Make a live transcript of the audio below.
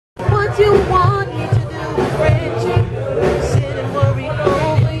what you want me to do, Phrenchi. Sit and worry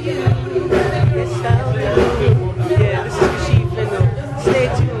over you. Yes, I'll do. Yeah, this is Kashief Lindo. Stay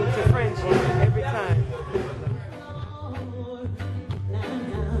tuned to Phrenchi every time.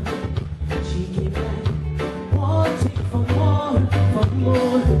 She came back, wanting for more, for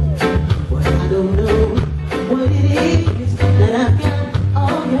more. But I don't know what it is that I've got.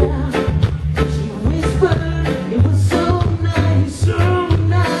 Oh yeah. She whispered it was so nice, so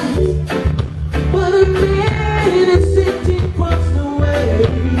nice. But a man is sitting across the way,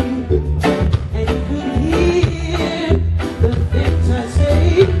 and he could hear the things I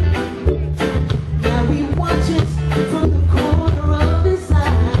say. Now he watches from the corner of his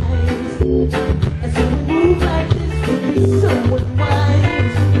eyes, and so we move like this would be so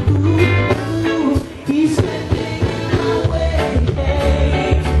unwise. Ooh, he's standing in my way,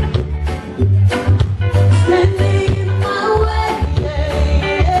 standing in my way.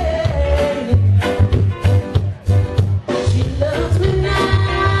 She loves me now,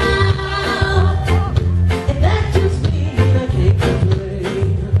 and that just means I can't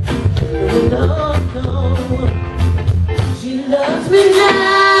complain. No, no, she loves me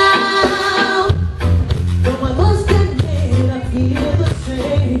now.